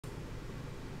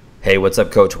Hey, what's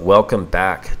up, coach? Welcome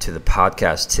back to the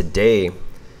podcast. Today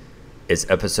is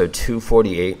episode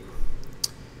 248,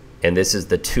 and this is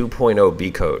the 2.0 B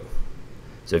code.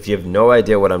 So if you have no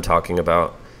idea what I'm talking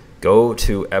about, go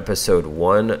to episode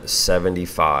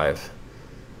 175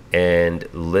 and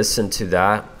listen to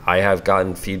that. I have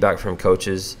gotten feedback from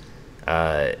coaches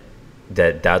that's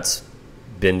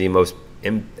been the most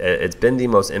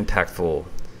impactful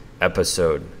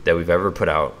episode that we've ever put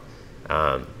out.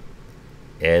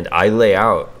 And I lay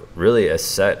out really a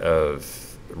set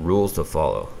of rules to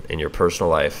follow in your personal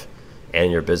life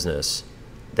and your business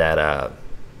that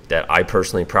I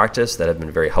personally practice that have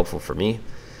been very helpful for me.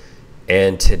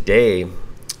 And today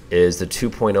is the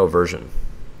 2.0 version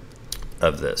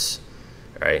of this,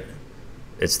 right?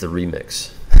 It's the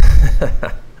remix.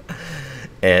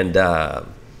 And the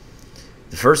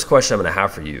first question I'm going to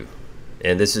have for you,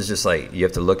 and this is just like you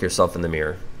have to look yourself in the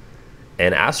mirror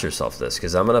and ask yourself this,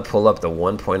 because I'm going to pull up the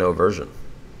 1.0 version,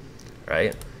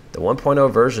 right? The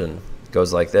 1.0 version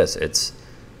goes like this.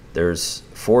 There's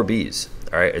 4 B's,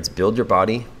 all right? It's build your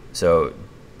body. So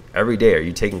every day, are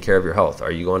you taking care of your health?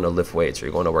 Are you going to lift weights? Are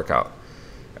you going to work out?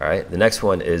 All right. The next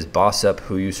one is boss up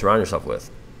who you surround yourself with.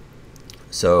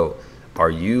 So are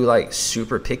you like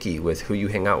super picky with who you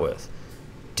hang out with?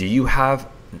 Do you have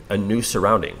a new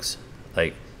surroundings?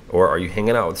 Or are you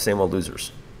hanging out with the same old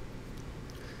losers?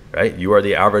 Right? You are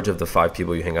the average of the 5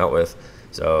 people you hang out with.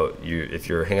 So if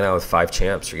you're hanging out with 5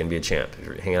 champs, you're going to be a champ. If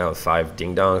you're hanging out with 5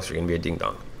 ding-dongs, you're going to be a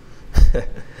ding-dong.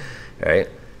 Right?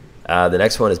 The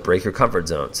next one is break your comfort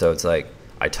zone. So it's like,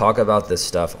 I talk about this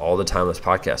stuff all the time on this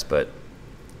podcast, but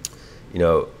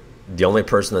the only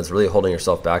person that's really holding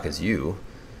yourself back is you.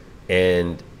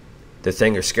 And the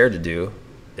thing you're scared to do,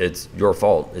 it's your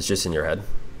fault. It's just in your head,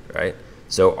 right?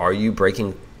 So are you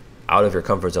breaking out of your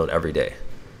comfort zone every day?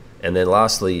 And then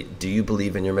lastly, do you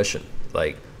believe in your mission?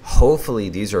 Like, hopefully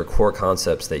these are core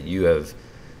concepts that you have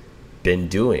been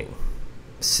doing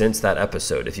since that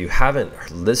episode. If you haven't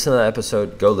listened to that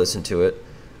episode, go listen to it.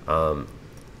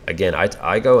 Again,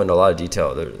 I go into a lot of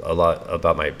detail, a lot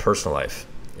about my personal life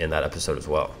in that episode as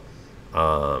well.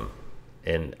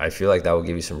 And I feel like that will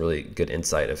give you some really good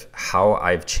insight of how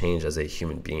I've changed as a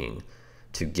human being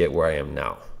to get where I am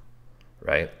now,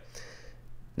 right?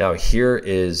 Now, here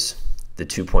is the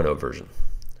 2.0 version,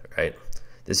 right?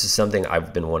 This is something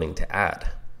I've been wanting to add,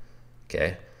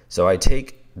 okay? So I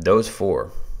take those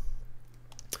 4,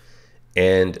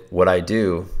 and what I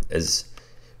do is,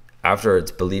 after it's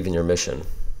believe in your mission,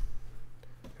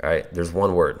 all right, there's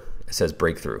one word. It says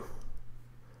breakthrough,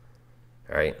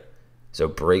 all right? So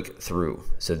break through.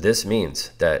 So this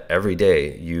means that every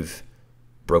day you've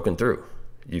broken through.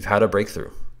 You've had a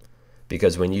breakthrough.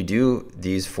 Because when you do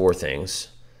these 4 things,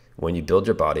 when you build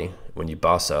your body, when you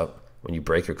boss up, when you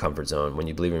break your comfort zone, when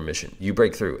you believe in your mission, you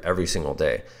break through every single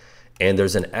day. And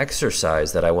there's an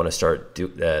exercise that I want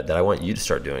to that I want you to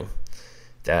start doing,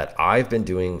 that I've been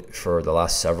doing for the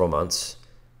last several months,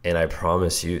 and I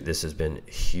promise you this has been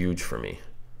huge for me.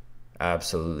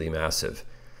 Absolutely massive.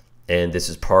 And this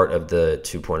is part of the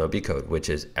 2.0 B code, which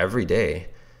is every day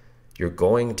you're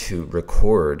going to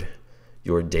record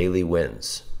your daily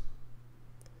wins.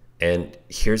 And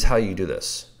here's how you do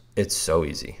this. It's so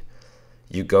easy.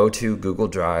 You go to Google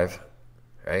Drive,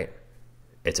 right?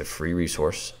 It's a free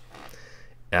resource.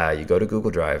 You go to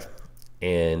Google Drive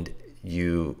and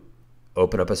you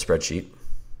open up a spreadsheet.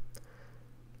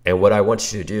 And what I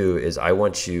want you to do is I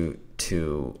want you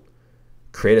to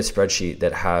create a spreadsheet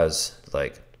that has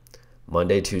like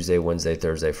Monday, Tuesday, Wednesday,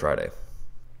 Thursday, Friday.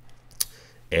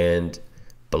 And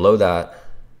below that,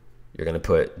 you're going to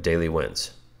put daily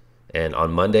wins. And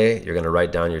on Monday, you're going to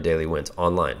write down your daily wins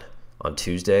online. On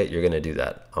Tuesday, you're going to do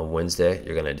that. On Wednesday,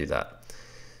 you're going to do that.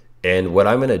 And what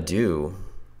I'm going to do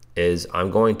is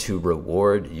I'm going to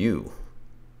reward you,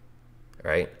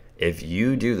 right? If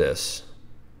you do this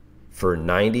for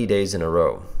 90 days in a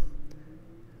row,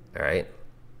 all right,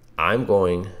 I'm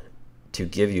going to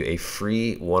give you a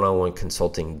free one-on-one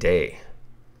consulting day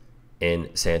in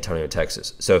San Antonio,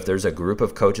 Texas. So if there's a group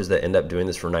of coaches that end up doing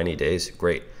this for 90 days,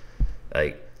 great.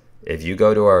 Like, if you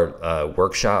go to our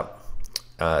workshop,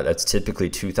 that's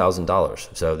typically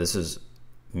 $2,000. So this is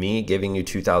me giving you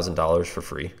 $2,000 for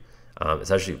free. It's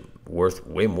actually worth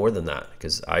way more than that,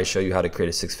 because I show you how to create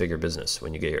a 6-figure business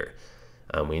when you get here.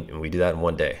 We do that in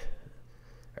one day,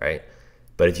 all right?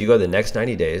 But if you go the next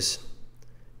 90 days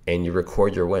and you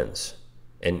record your wins,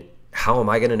 and how am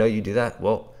I going to know you do that?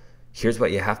 Well, here's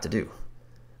what you have to do.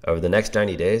 Over the next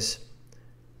 90 days,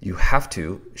 you have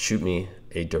to shoot me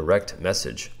a direct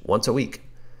message once a week.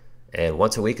 And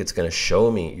once a week, it's going to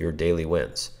show me your daily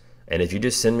wins. And if you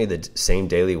just send me the same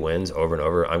daily wins over and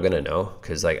over, I'm going to know,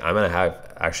 because like I'm going to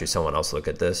have actually someone else look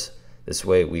at this. This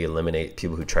way we eliminate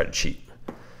people who try to cheat,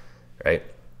 right?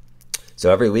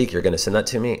 So every week you're going to send that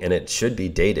to me, and it should be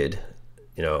dated,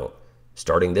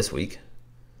 starting this week.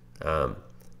 And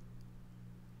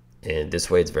this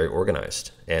way it's very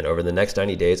organized. And over the next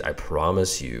 90 days, I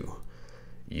promise you,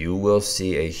 you will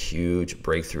see a huge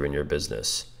breakthrough in your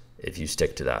business if you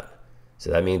stick to that. So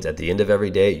that means at the end of every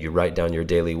day, you write down your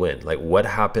daily win. Like, what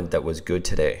happened that was good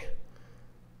today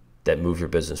that moved your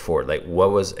business forward? Like,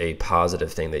 what was a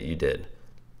positive thing that you did,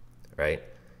 right?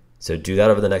 So do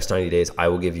that over the next 90 days. I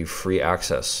will give you free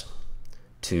access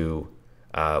to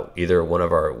either one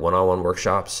of our one-on-one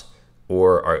workshops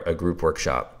or a group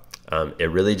workshop. It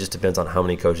really just depends on how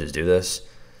many coaches do this.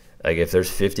 Like, if there's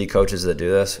 50 coaches that do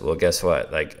this, well, guess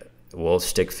what? Like, we'll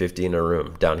stick 50 in a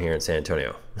room down here in San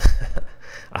Antonio.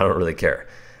 I don't really care.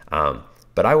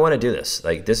 But I want to do this.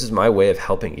 Like, this is my way of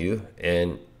helping you.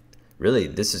 And really,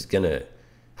 this is going to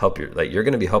help you. Like, you're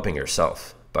going to be helping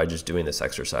yourself by just doing this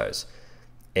exercise.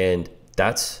 And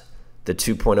that's the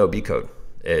 2.0 B code,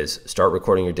 is start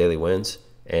recording your daily wins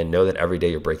and know that every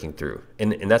day you're breaking through.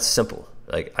 And that's simple.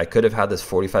 Like, I could have had this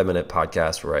 45-minute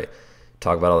podcast where I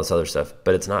talk about all this other stuff,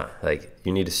 but it's not. Like,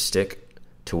 you need to stick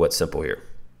to what's simple here.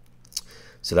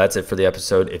 So that's it for the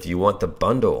episode. If you want the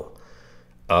bundle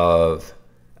of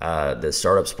the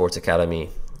Startup Sports Academy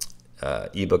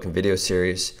ebook and video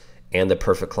series and the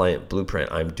Perfect Client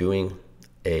Blueprint, I'm doing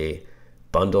a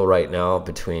bundle right now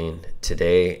between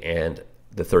today and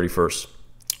the 31st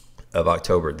of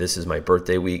October. This is my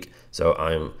birthday week, so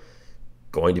I'm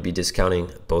going to be discounting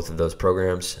both of those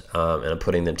programs, and I'm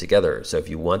putting them together. So if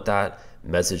you want that,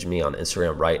 message me on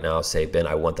Instagram right now, say, Ben,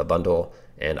 I want the bundle,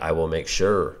 and I will make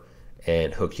sure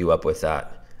and hook you up with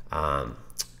that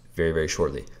very, very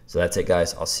shortly. So that's it,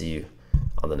 guys. I'll see you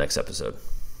on the next episode.